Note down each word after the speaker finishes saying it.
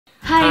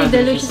Hi,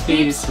 Delicious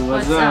Peeps!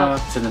 What's up?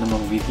 Sa na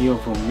namang video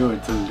from your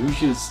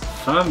Delicious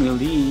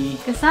family.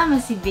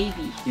 Kasama si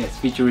Baby. Yes,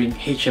 featuring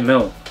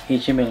HML.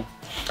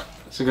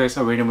 So guys,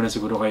 aware naman na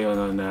siguro kayo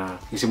na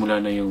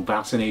nagsimula na yung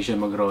vaccination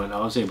mag-roll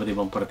out sa iba't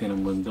ibang parte ng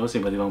mundo, sa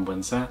iba't ibang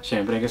bansa.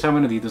 Siyempre, kasama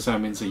na dito sa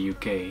amin sa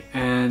UK.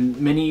 And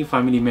many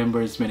family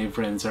members, many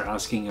friends are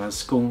asking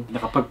us kung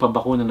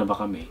nakapagpabakuna na ba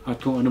kami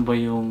at kung ano ba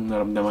yung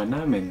naramdaman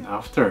namin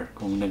after,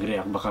 kung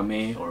nag-react ba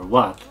kami or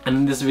what. And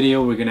in this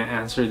video, we're gonna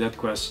answer that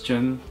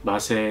question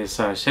base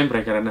sa,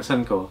 siyempre,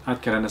 karanasan ko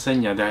at karanasan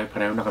niya dahil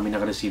pareho na kami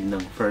nakareceive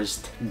ng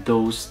first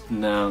dose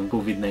ng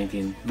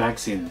COVID-19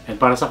 vaccine. And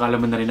para sa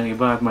kaalaman na rin ng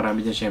iba at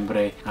marami dyan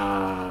siyempre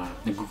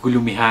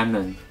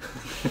nagugulumihanan.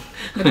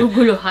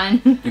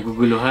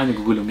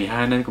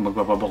 Nagugulumihanan kung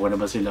magpapabakuna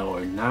ba sila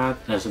or not.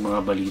 Nasa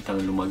mga balitang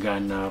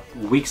lumaganap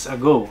weeks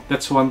ago.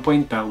 That's one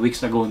point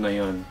weeks ago na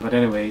yon. But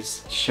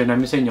anyways, share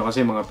namin sa inyo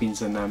kasi mga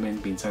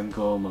pinsan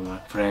ko,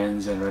 mga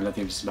friends and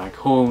relatives back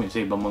home,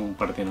 sa ibang mga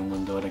parte ng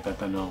mundo,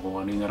 nagtatanong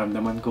kung ano yung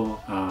naramdaman ko.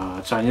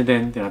 At sa kanya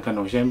din,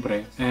 tinatanong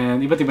syempre.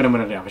 And iba't iba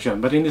naman ang reaction.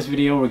 But in this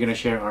video, we're gonna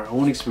share our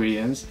own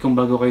experience. Kung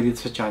bago kayo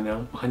dito sa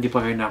channel, baka hindi pa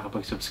kayo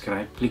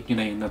nakakapag-subscribe, click nyo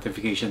na yung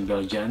notification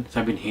bell dyan,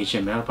 sabi ni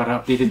HML, para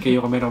updated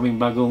kayo kung meron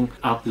kaming bagong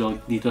upload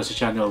dito sa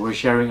channel. We're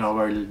sharing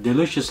our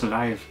delicious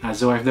life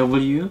as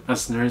OFW,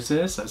 as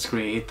nurses, as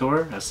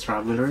creator, as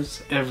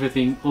travelers,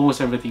 everything, almost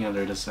everything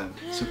under the sun.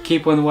 So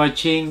keep on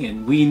watching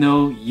and we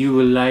know you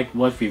will like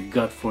what we've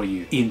got for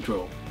you.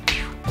 Intro.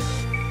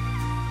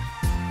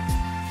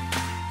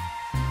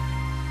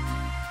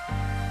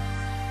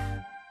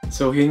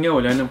 So yun nga,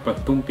 wala nang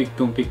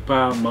pagtumpik-tumpik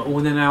pa.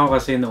 Mauna na ako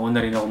kasi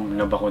nauna rin ako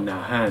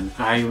nabakunahan.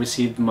 I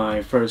received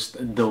my first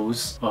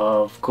dose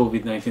of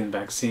COVID-19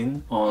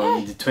 vaccine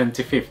on the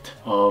 25th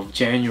of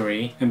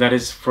January. And that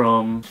is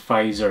from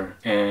Pfizer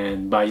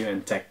and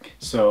BioNTech.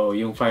 So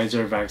yung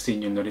Pfizer vaccine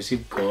yung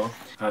na-receive ko.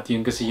 At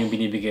yun kasi yung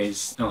binibigay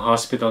ng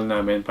hospital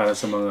namin para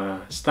sa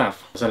mga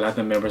staff. Sa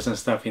lahat ng members ng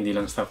staff, hindi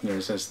lang staff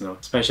nurses, no?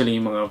 Especially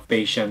yung mga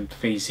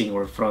patient-facing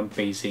or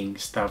front-facing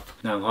staff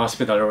ng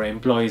hospital or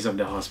employees of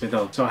the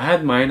hospital. So I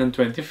had mine on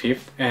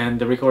 25th and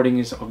the recording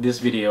of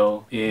this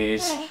video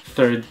is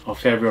 3rd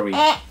of February.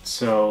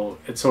 So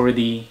it's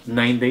already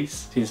 9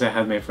 days since I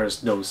had my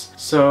first dose.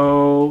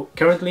 So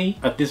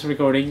currently, at this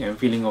recording, I'm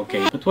feeling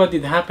okay. But what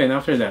did happen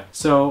after that?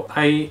 So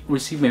I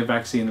received my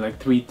vaccine like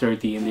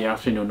 3:30 in the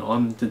afternoon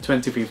on the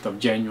 25th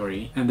of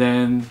January. And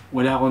then,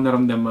 wala akong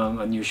naramdamang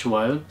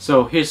unusual.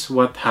 So, here's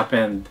what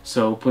happened.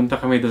 So, punta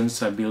kami doon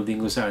sa building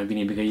kung saan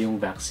binibigay yung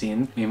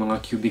vaccine. May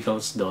mga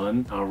cubicles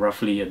doon.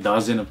 Roughly a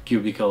dozen of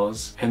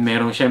cubicles. And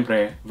merong,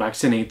 syempre,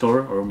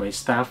 vaccinator or may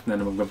staff na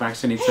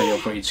mag-vaccinate sa'yo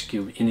for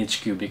in each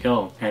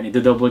cubicle. And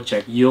ito-double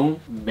check yung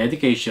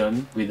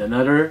medication with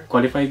another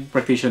qualified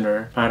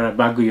practitioner para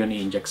bago yun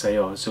i-inject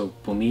sa'yo. So,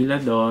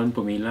 pumila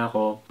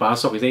ako.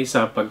 Pasok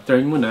isa-isa. Pag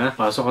turn mo na,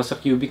 pasok ka sa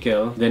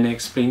cubicle. Then,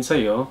 explain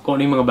sa'yo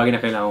kung ano yung mga bagay na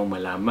kailangan mong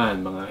malaman,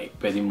 mga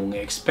pwede mong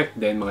i-expect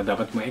din, mga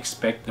dapat mong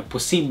expect na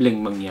posibleng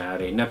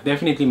mangyari. Not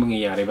definitely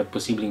mangyayari, but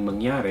posibleng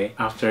mangyari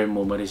after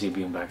mo ma-receive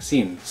yung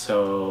vaccine.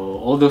 So,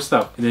 all those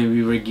stuff. And then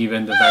we were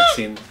given the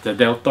vaccine, the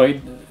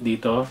deltoid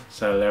dito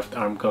sa left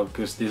arm ko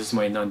because this is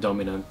my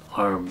non-dominant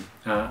arm.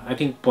 I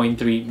think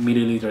 0.3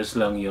 milliliters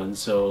lang yon.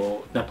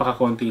 So,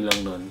 napaka-konti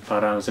lang nun.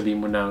 Parang sabihin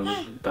mo ng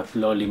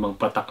 3-5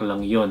 patak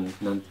lang yon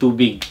ng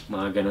tubig.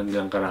 Mga ganun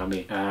lang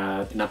karami.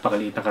 At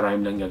napakaliit na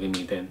karami lang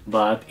gagamitin.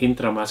 But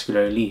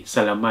intramuscularly,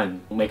 sa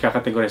laman. May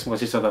kakategorize mo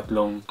kasi sa 3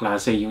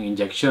 klase yung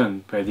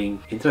injection.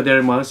 Pwedeng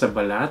intradermal sa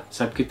balat,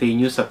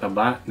 subcutaneous sa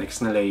taba, next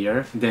na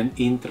layer, then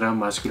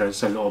intramuscular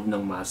sa loob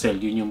ng muscle.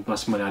 Yun yung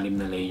mas malalim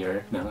na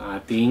layer ng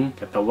ating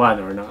katawan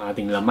or ng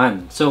ating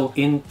laman. So,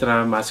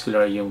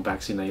 intramuscular yung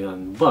vaccine na yun.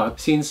 But,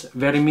 since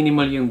very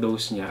minimal yung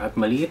dose niya at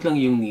maliit lang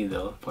yung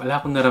needle, wala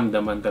akong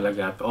naramdaman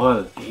talaga at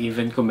all.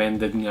 Even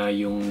commended nga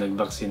yung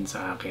nag-vaccine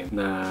sa akin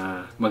na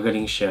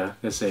magaling siya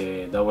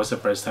kasi that was the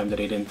first time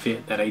that I didn't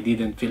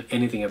feel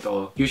anything at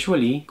all.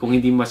 Usually, kung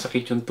hindi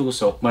masakit yung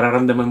tusok,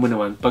 mararamdaman mo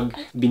naman pag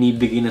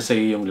binibigay na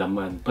sa'yo yung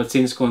laman. But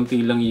since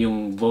konti lang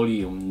yung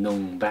volume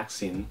ng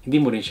vaccine, hindi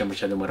mo rin siya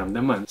masyado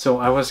maramdaman.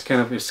 So, I was kind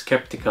of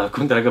skeptical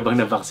kung talaga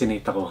bang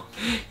na-vaccinate ako.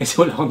 Kasi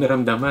wala akong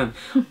naramdaman.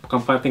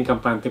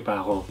 Kampante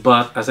pa ako.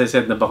 But, as I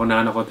said,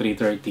 nabakunahan ako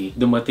 3:30.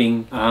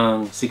 Dumating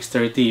ang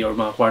 6:30 or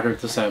mga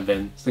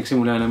 6:45.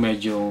 Nagsimula na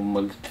medyo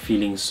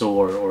mag-feeling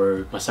sore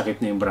or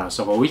masakit na yung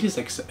braso ko, which is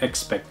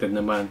expected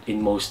naman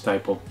in most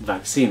type of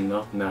vaccine,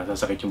 no? Na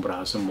sasakit yung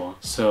braso mo.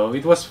 So,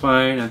 it was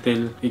fine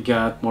until it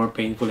got more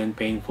painful and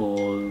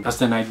painful as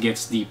the night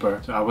gets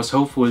deeper. So, I was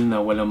hopeful na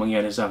walang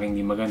mangyari sa akin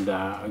di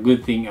maganda. A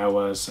good thing I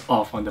was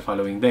off on the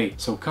following day.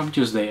 So, come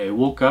Tuesday, I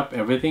woke up,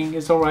 everything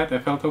is alright,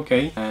 I felt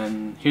okay.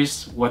 And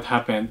here's what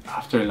happened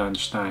after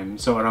lunchtime.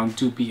 So,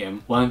 around 2 p.m.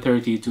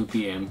 1:30, 2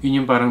 p.m.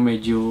 Yun yung parang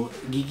medyo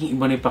giging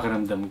iba na yung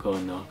pakiramdam ko,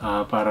 no?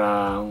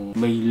 Parang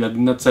may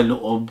lagnat sa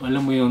loob.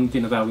 Alam mo yung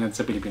tinatawag natin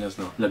sa Pilipinas,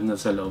 no?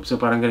 Lagnat sa loob.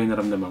 So, parang ganun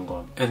naramdaman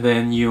ko. And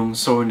then, yung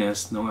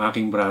soreness ng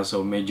aking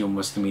braso, medyo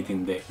mas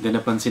tumitindi. Then,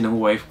 napansin ng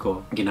wife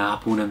ko,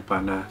 ginahapunan pa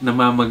na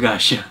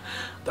namamaga siya.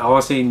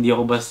 Ako kasi hindi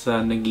ako basta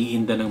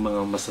nag-iinda ng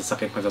mga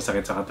masasakit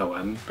sa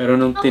katawan. Pero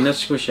nung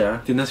tinas ko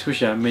siya,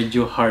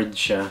 medyo hard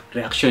siya.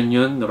 Reaction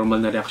yun,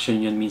 normal na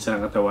reaction yun minsan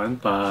ng katawan.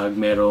 Pag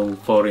merong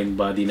foreign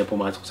body na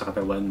pumasok sa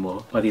katawan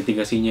mo,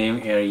 patitigasin niya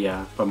yung area,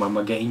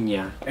 pamamagain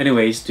niya.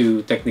 Anyways,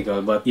 too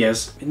technical, but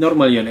yes,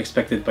 normal yun,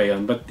 expected pa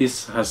yun. But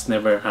this has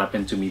never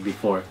happened to me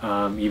before.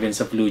 Even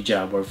sa flu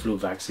jab or flu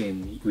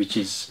vaccine, which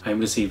is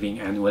I'm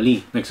receiving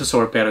annually.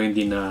 Nagsusore pero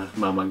hindi na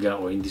mamaga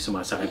o hindi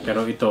sumasakit.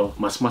 Pero ito,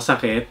 mas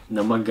masakit,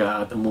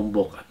 namaga at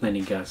umumbok at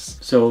nanigas.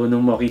 So,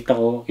 nung makita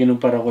ko,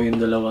 kinumpara ko yung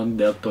dalawang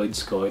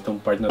deltoids ko,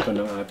 itong part na to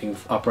ng ating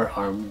upper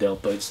arm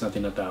deltoids na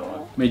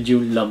tinatawag. Medyo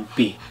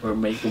lumpy or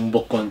may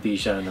umbok konti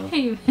siya, no?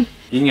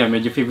 Yun nga,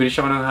 medyo feverish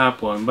ako ng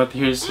hapon. But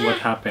here's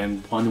what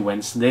happened on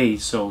Wednesday.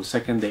 So,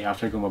 second day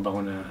after ko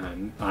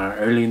mabakunahan,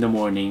 early in the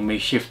morning, may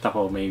shift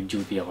ako, may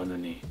duty ako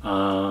nun eh.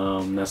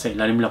 Nasa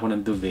ilalim lang ako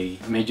ng duvet.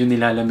 Medyo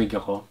nilalamig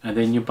ako. And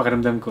then yung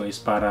pakiramdam ko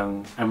is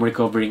parang I'm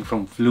recovering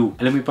from flu.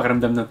 Alam mo yung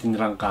pakiramdam na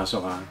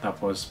tinrangkaso ka,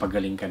 tapos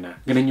pagaling ka na.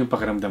 Ganun yung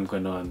pakiramdam ko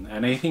noon.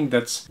 And I think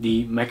that's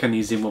the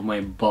mechanism of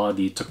my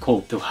body to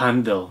cope, to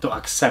handle, to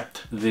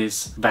accept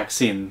this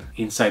vaccine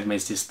inside my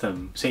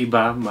system. Sa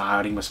iba,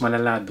 maaaring mas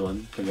malala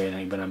doon, kagaya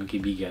ng iba naming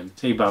kaibigan.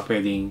 Sa iba,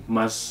 pwedeng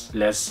mas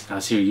less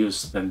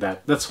serious than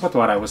that. That's what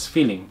I was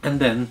feeling. And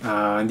then,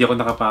 hindi ako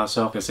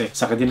nakapasok kasi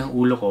sakit din ang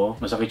ulo ko,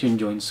 masakit yung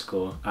joints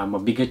ko,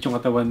 mabigat yung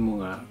katawan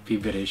mo nga,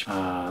 feverish.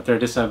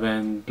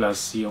 37 plus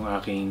yung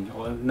aking,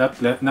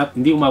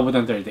 hindi umabot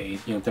ng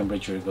 38 yung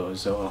temperature ko.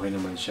 So, okay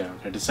naman siya.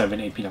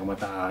 37.8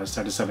 pinakamataas,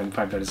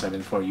 37.5,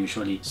 37.4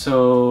 usually.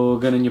 So,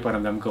 ganun yung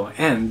paramdam ko.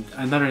 And,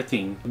 another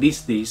thing,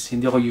 these days,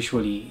 hindi ako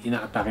usually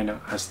inaatake ng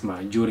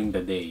asthma during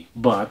the day.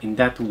 But, in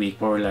that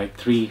week, for like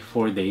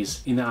 3-4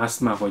 days,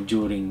 ina-asthma ko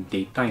during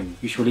daytime.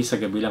 Usually,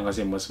 sa gabi lang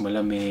kasi mas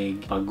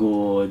malamig,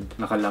 pagod,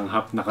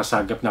 nakalanghap,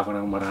 nakasagap na ako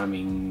ng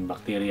maraming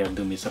bakterya,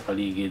 dumi sa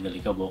paligid,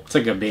 alikabok.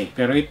 Sa gabi.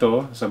 Pero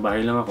ito, sa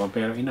bahay lang ako,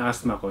 pero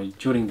ina-asthma ko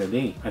during the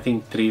day. I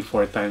think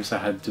 3-4 times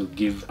I had to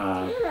give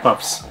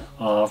puffs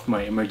of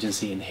my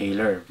emergency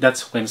inhaler.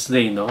 That's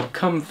Wednesday, no?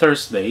 Come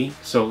Thursday,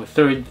 so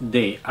third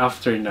day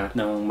after na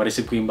nang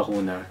ma-receive ko yung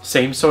bakuna,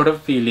 same sort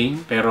of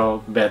feeling,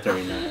 pero better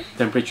na.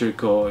 Temperature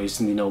ko is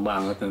hindi na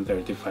umaangat ng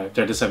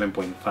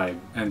 37.5.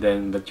 And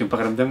then, but yung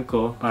pakiramdam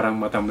ko, parang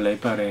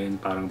matamlay pa rin,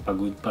 parang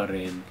pagod pa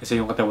rin.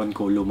 Kasi yung katawan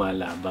ko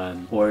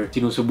lumalaban. Or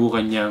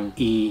sinusubukan niyang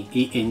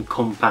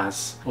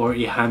i-encompass or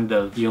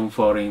i-handle yung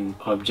foreign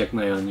object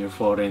na yon, yung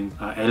foreign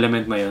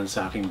element na yon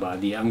sa aking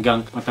body.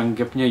 Hanggang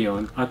matanggap niya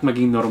yon at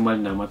maging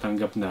normal na,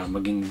 matanggap na,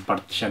 maging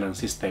part siya ng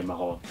sistema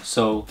ko.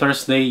 So,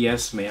 Thursday,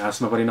 yes, may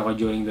asthma pa rin ako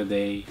during the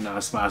day.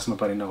 Na-asthma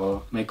pa rin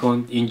ako. May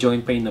yung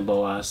joint pain na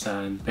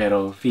bawasan,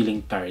 pero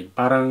feeling tired.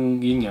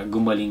 Parang, yun nga,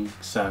 gumaling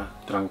sa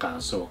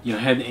trangkaso. Yung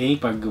headache,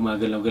 pag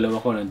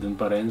gumagalaw-galaw ako, nandun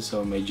pa rin.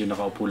 So, medyo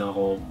nakaupo lang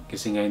ako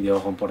kasi nga hindi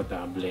ako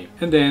komportable.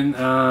 And then,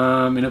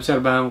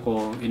 inobserba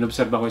ko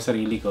yung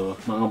sarili ko.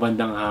 Mga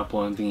bandang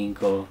hapon, tingin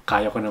ko,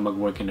 kaya ko na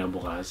mag-work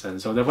kinabukasan.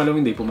 So, the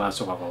following day,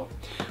 pumasok ako.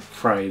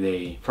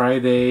 Friday,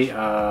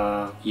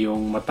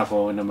 yung mata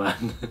ko naman,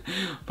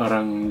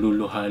 parang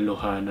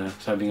luluha-luha na.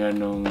 Sabi nga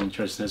nung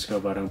church nurse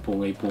ko, parang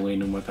pungay-pungay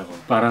ng mata ko.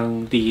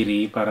 Parang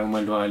tiri, parang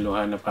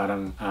maluha-luha na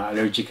parang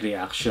allergic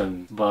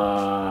reaction.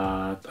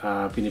 But,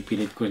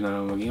 pinipilit ko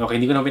na maging okay.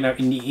 Hindi ko na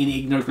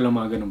ini-ignore ko lang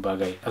mga ganung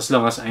bagay. As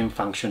long as I'm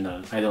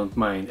functional, I don't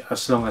mind.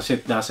 As long as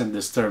it doesn't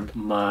disturb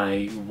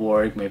my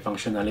work, my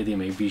functionality,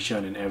 my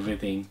vision, and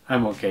everything,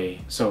 I'm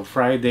okay. So,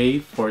 Friday,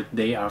 4th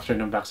day after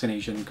ng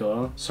vaccination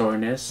ko,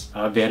 soreness,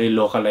 very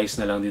localized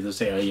na lang dito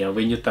sa area.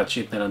 When you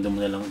touch it na lang,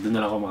 doon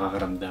na lang ako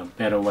makakaramdam.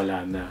 Pero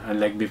wala na.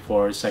 Unlike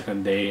before,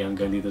 second day,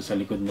 hanggang dito sa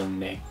likod ng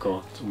neck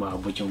ko,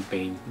 umaabot yung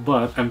pain.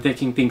 But, I'm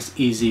taking things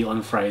easy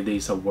on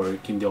Friday sa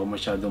work. Hindi ako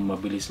masyadong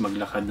mabilis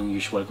maglakad ng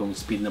usual kong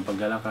speed ng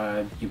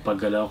paglalakad. Yung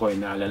paggalaw ko,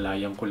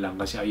 inaalalayan ko lang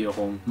kasi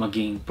ayokong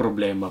maging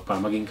problema pa,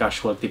 maging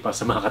casualty pa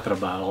sa mga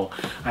katrabaho ko.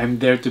 I'm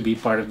there to be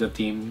part of the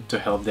team, to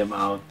help them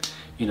out,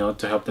 you know,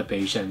 to help the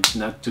patient,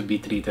 not to be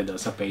treated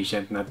as a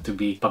patient, not to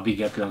be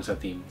pabigat lang sa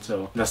team.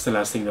 So, that's the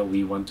last thing that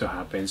we want to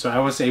happen. So,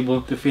 I was able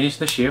to finish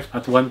the shift.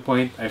 At one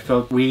point, I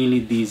felt really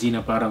dizzy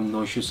na parang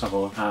nauseous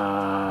ako.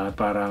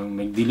 Parang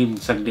nagdilim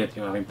saglit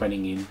yung aking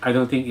paningin. I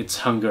don't think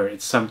it's hunger.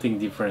 It's something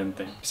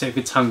different. Kasi if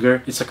it's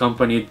hunger, it's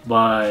accompanied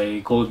by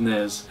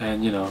coldness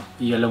and, you know,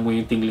 alam mo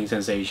yung tingling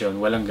sensation.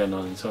 Walang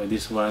ganon. So,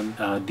 this one,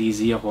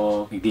 dizzy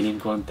ako, nagdilim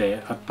konti,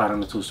 at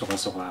parang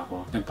nasusuka-suka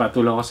ako.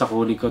 Nagpatulong ako sa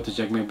kuli ko to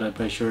check my blood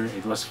pressure.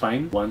 It was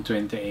fine.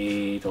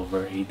 128/80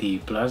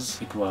 plus.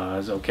 It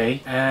was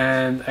okay.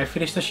 And I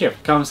finished the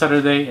shift. Come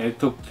Saturday, I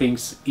took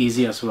things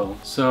easy as well.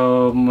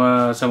 So,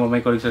 some of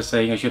my colleagues are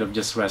saying I should have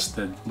just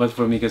rested. But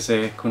for me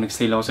kasi, kung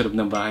nagstay lang ako sa loob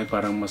ng bahay,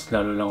 parang mas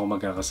lalo lang ako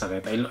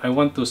magkakasakit. I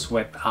want to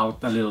sweat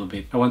out a little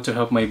bit. I want to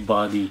help my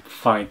body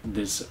fight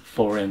this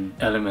foreign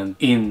element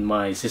in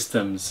my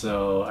system.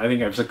 So, I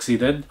think I've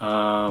succeeded.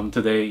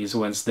 Today is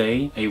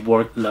Wednesday. I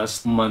worked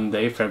last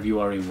Monday,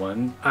 February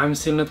 1. I'm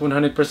still not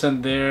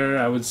 100% there.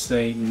 I would say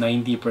say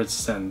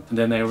 90%. And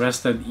then I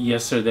rested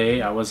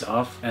yesterday, I was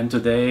off. And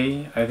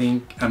today, I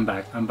think I'm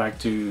back. I'm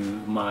back to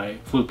my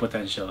full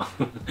potential.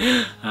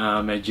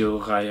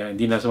 Medyo kaya,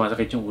 hindi na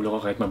sumasakit yung ulo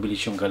ko kahit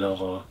mabilis yung galaw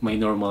ko. My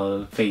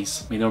normal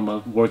face, my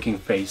normal working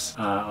face.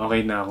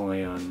 Okay na ako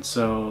ngayon.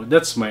 So,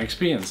 that's my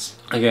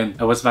experience. Again,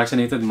 I was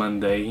vaccinated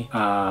Monday.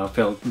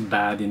 Felt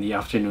bad in the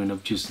afternoon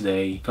of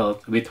Tuesday.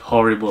 Felt a bit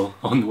horrible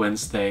on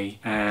Wednesday.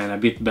 And a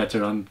bit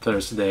better on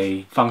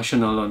Thursday.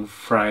 Functional on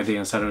Friday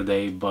and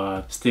Saturday,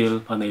 but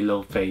still on a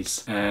low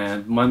phase.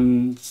 And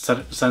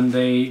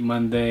Sunday,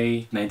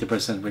 Monday,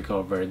 90%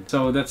 recovered.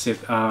 So that's it.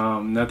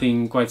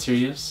 Nothing quite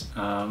serious,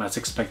 as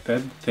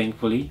expected,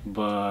 thankfully.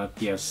 But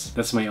yes,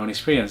 that's my own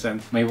experience.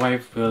 And my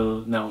wife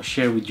will now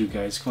share with you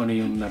guys kung ano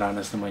yung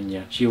naranas naman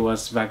niya. She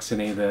was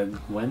vaccinated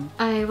when?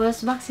 I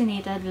was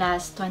vaccinated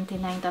last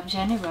 29th of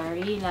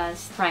January,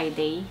 last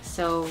Friday.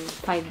 So,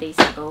 5 days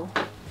ago.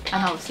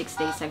 6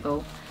 days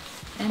ago.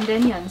 And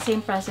then yun,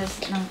 same process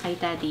ng kay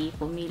Daddy,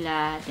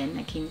 pumila, then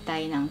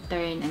naghintay ng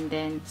turn, and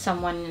then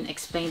someone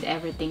explained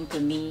everything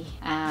to me.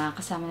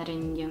 Kasama na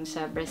rin yung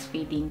sa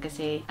breastfeeding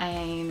kasi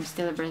I'm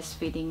still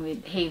breastfeeding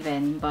with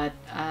Haven, but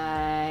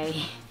I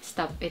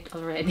stopped it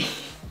already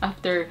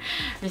after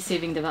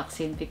receiving the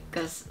vaccine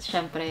because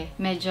syempre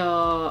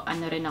medyo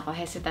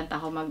hesitant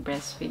ako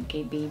mag-breastfeed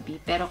kay baby.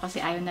 Pero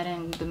kasi ayaw na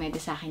rin dumede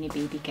sa akin ni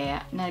baby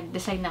kaya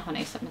nag-decide na ako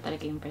na i-stop na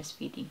talaga yung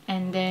breastfeeding.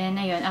 And then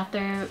ayun,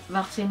 after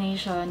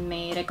vaccination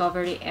may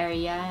recovery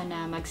area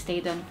na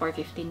mag-stay doon for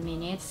 15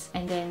 minutes.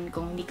 And then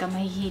kung hindi ka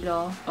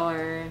mahihilo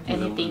or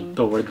anything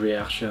toward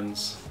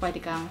reactions,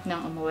 pwede kang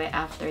nang umuwi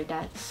after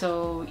that.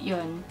 So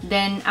yun.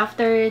 Then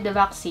after the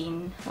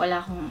vaccine,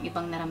 wala akong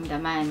ibang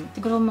naramdaman.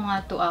 Siguro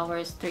mga 2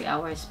 hours, 3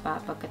 hours pa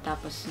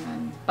pagkatapos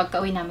nun.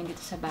 Pagka-uwi namin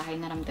dito sa bahay,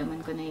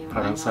 naramdaman ko na yung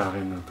parang sa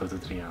akin, 2 to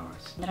 3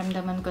 hours.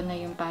 Naramdaman ko na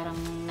yung parang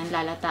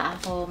nanlalata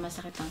ako,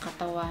 masakit ang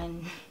katawan,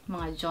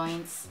 mga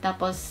joints.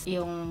 Tapos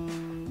yung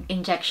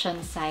injection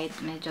site,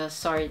 medyo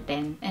sore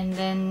din. And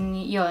then,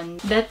 yun.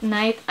 That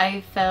night,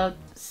 I felt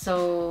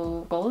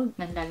so cold,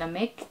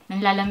 nanlalamig.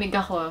 Nanlalamig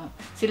ako.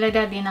 Sila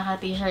Daddy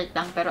naka-t-shirt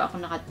lang, pero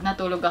ako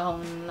natulog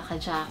akong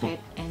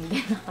naka-jacket and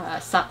then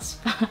naka-socks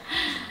pa.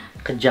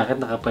 Naka-jacket,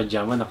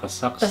 naka-pajama,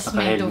 naka-socks,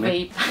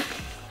 naka-helmet.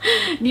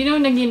 Hindi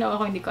naman naginaw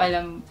ako, hindi ko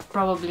alam.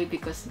 Probably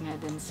because nga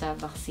dun sa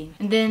vaccine.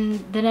 And then,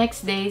 the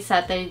next day,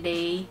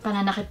 Saturday,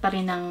 pananakit pa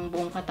rin ng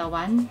buong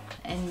katawan.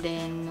 And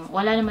then,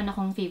 wala naman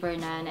akong fever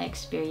na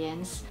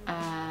na-experience.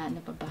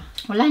 Ano pa ba?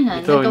 Wala na.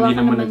 Ito, hindi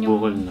naman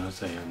nagbukol na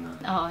sa'yo na.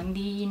 Oo,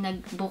 hindi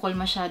nagbukol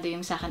masyado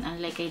yung sa akin.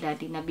 Unlike kay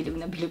Daddy, na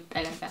bilog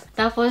talaga.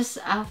 Tapos,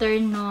 after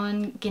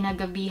nun,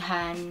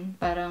 kinagabihan,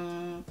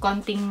 parang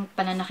konting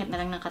pananakit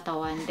na lang ng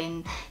katawan.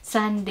 Then,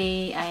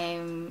 Sunday,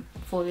 I'm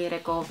fully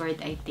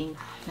recovered, I think.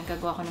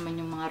 Nagagawa ko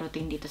naman yung mga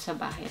routine dito sa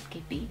bahay at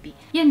kay baby.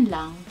 Yan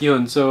lang.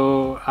 Yun,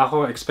 so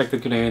ako expected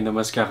ko na yun na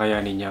mas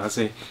kakayanin niya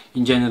kasi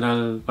in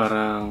general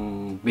parang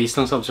based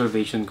lang sa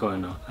observation ko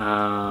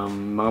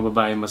mga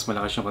babae mas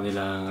malakas yung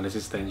kanilang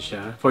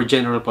resistensya. For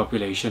general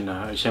population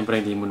syempre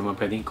hindi mo naman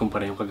pwedeng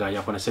kumpara yung kagaya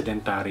ko na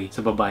sedentary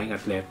sa babaeng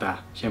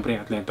atleta. Syempre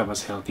yung atleta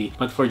mas healthy.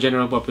 But for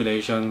general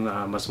population,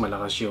 mas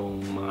malakas yung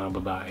mga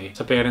babae.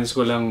 Sa parents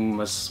ko lang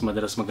mas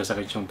madalas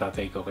magkasakit yung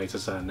tatay ko kaysa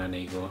sa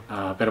nanay ko.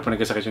 Pero pag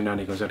nagkasakit yung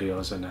nanay ko,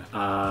 seryoso na.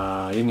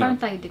 Yun nga. Parang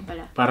tayo din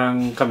pala. Parang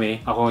kami,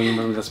 ako yung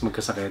madalas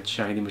magkasakit,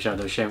 siya hindi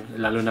masyado. Siya,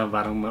 lalo na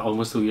parang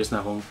almost 2 years na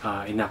akong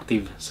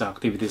inactive sa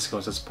activities ko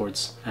sa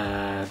sports.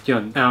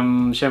 Yun.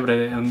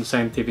 Syempre, on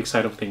scientific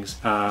side of things,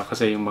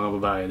 kasi yung mga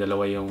babae,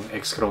 dalawa yung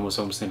X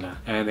chromosomes nila.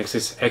 And X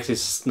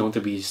is known to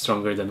be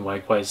stronger than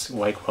Y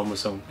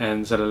chromosome.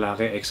 And sa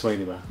lalaki, XY,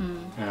 di ba?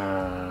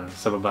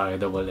 Sa babae,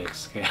 double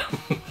X. Kaya,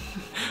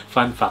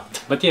 fun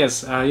fact. But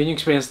yes, yun yung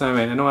experience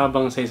namin. Ano nga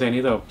bang say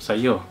nito sa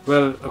iyo?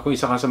 Well, kung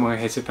isa ka sa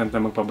mga hesitant na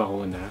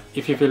magpabakuna,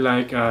 if you feel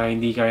like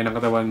hindi kaya ng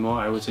katawan mo,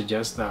 I would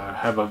suggest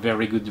have a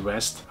very good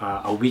rest.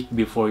 A week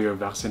before your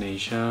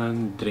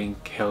vaccination,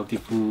 drink healthy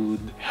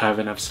food,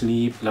 have enough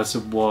sleep, lots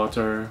of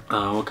water,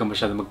 huwag kang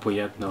masyadong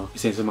magpuyat, no?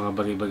 Isa sa mga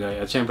bagay-bagay.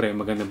 At syempre,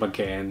 magandang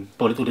pagkain.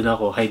 Paulit-ulit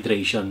ako,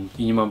 hydration.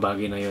 Yun yung mga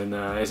bagay na yun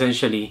na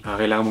essentially,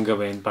 kailangan mong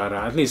gawin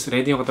para at least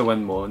ready yung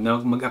katawan mo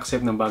na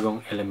mag-accept ng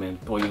bagong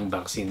element o yung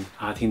vaccine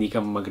at hindi ka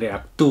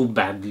mag-react too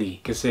badly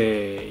kasi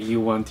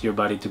you want your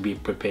body to be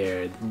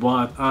prepared.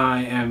 But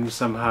I am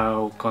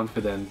somehow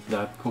confident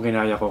that kung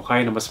kinaya ko,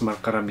 kaya na mas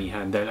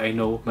makaramihan dahil I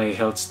know my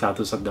health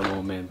status at the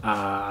moment.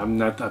 I'm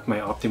not at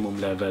my optimum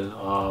level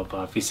of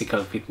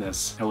physical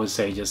fitness. I would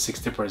say just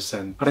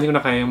 60%. Parang hindi ko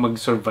na kayang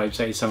mag-survive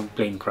sa isang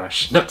plane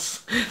crash.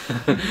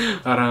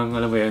 Parang,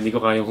 alam mo yan, hindi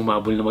ko kayang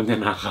humabol na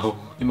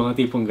magnanakaw. Yung mga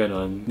tipong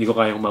ganon, hindi ko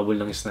kayang humabol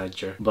ng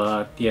snatcher.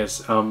 But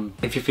yes,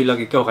 if you feel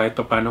like ikaw, kahit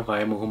paano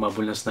kaya mong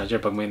humabol ng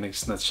snatcher pag may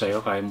nag-snatch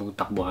sa'yo, kaya mong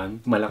takbuhan.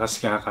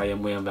 Malakas ka, kaya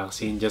mo yung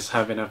vaccine. Just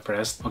have enough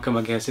rest. Huwag ka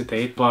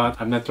mag-hesitate. But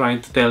I'm not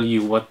trying to tell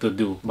you what to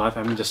do. But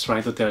I'm just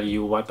trying to tell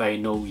you what I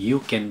know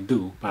you can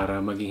do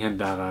para maging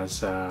handa ka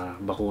sa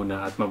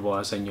bakuna at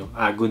mabawasan yung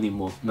agony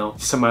mo. No?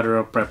 It's a matter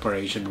of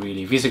preparation,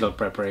 really. Physical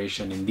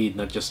preparation, indeed,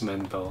 not just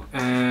mental.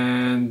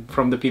 And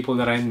from the people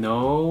that I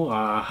know,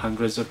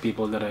 hundreds of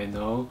people that I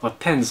know, or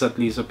tens at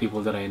least of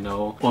people that I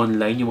know,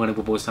 online, yung mga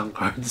nagpo-post ng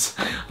cards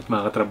at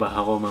mga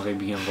katrabaho ko, mga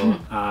kaibigan ko,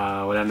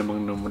 wala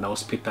namang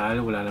na-hospital,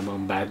 wala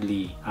namang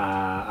badly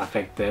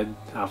affected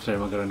after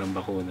magkaroon ng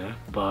bakuna.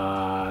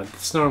 But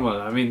it's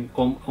normal. I mean,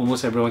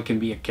 almost everyone can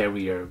be a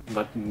carrier,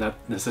 but not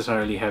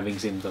necessarily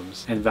having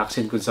symptoms. And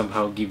vaccine could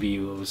somehow give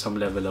you some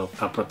level of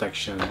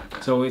protection.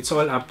 So it's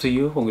all up to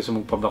you kung gusto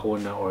mong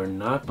pabakuna or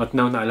not. But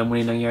now na alam mo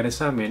na yung nangyari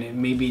sa amin,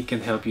 maybe it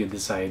can help you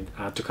decide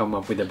to come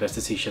up with the best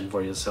decision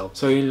for yourself.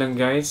 So yun lang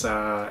guys,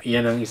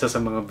 yan ang isa sa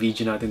mga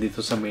video natin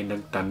dito sa may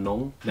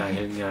nagtanong.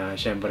 Dahil nga,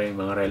 syempre,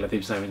 mga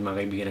relatives namin, mga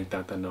kaibigan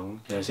nagtatanong.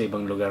 Dahil sa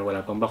ibang lugar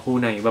wala pang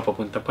bakuna, iba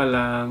papunta pa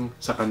lang.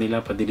 Sa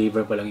kanila,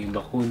 pa-deliver pa lang yung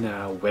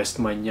bakuna.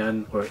 West man yan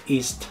or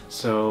East.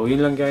 So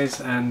yun lang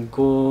guys. And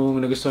kung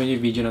nagustuhan niyo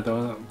yung video na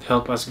to,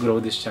 help us grow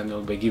this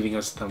channel by giving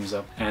us thumbs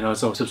up. And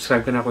also,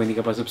 subscribe ka na kung hindi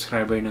ka pa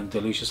subscriber ng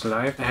Delicious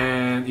Life.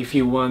 And if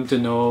you want to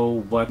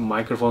know what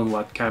microphone,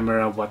 what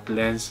camera, what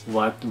lens,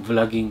 what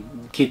vlogging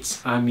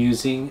kits I'm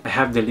using, I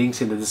have the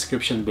links in the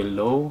description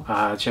below.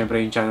 At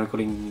syempre yung channel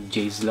ko ring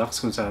Jay's Vlogs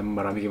kung saan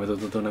marami kayo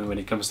matututunan when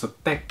it comes to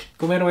tech.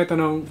 Kung meron kayo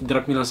tanong,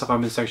 drop nyo lang sa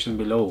comment section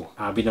below.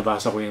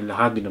 Binabasa ko yung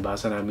lahat,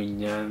 binabasa namin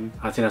yan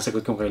at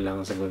sinasagot kung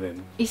kailangan sagutin.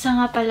 Isa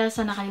nga pala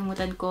sa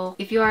nakalimutan ko,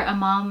 if you are a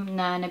mom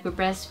na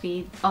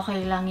nagbe-breastfeed,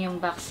 okay lang yung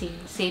vaccine.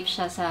 Safe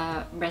siya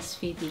sa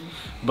breastfeeding.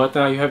 But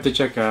you have to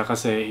check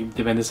kasi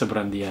depende sa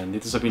brand yan.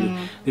 Dito sa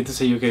dito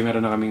sa UK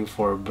meron na kaming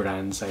 4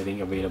 brands I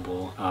think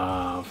available.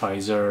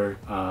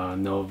 Pfizer,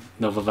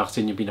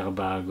 Novavaccine yung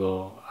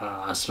pinakabago,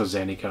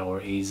 AstraZeneca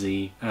or AZ.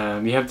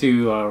 You have to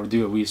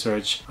do a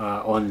research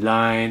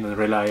online on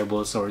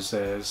reliable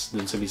sources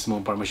dun sa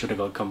mismong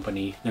pharmaceutical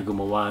company na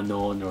gumawa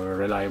noon or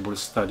reliable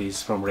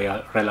studies from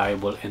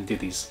reliable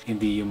entities.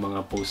 Hindi yung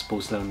mga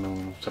post lang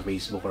sa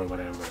Facebook or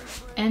whatever.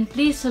 And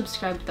please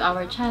subscribe to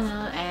our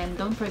channel and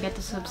don't forget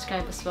to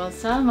subscribe as well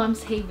sa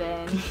Mom's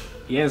Haven.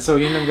 Yeah, so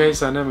yun lang guys.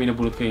 Sana may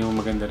napulot kayong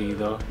maganda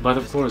rito. But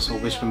of course,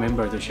 always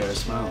remember to share a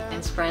smile. And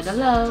spread the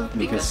love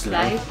because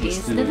life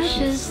is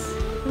delicious.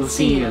 We'll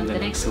see you on the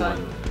next one.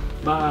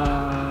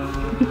 Bye!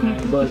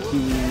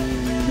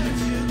 Bye!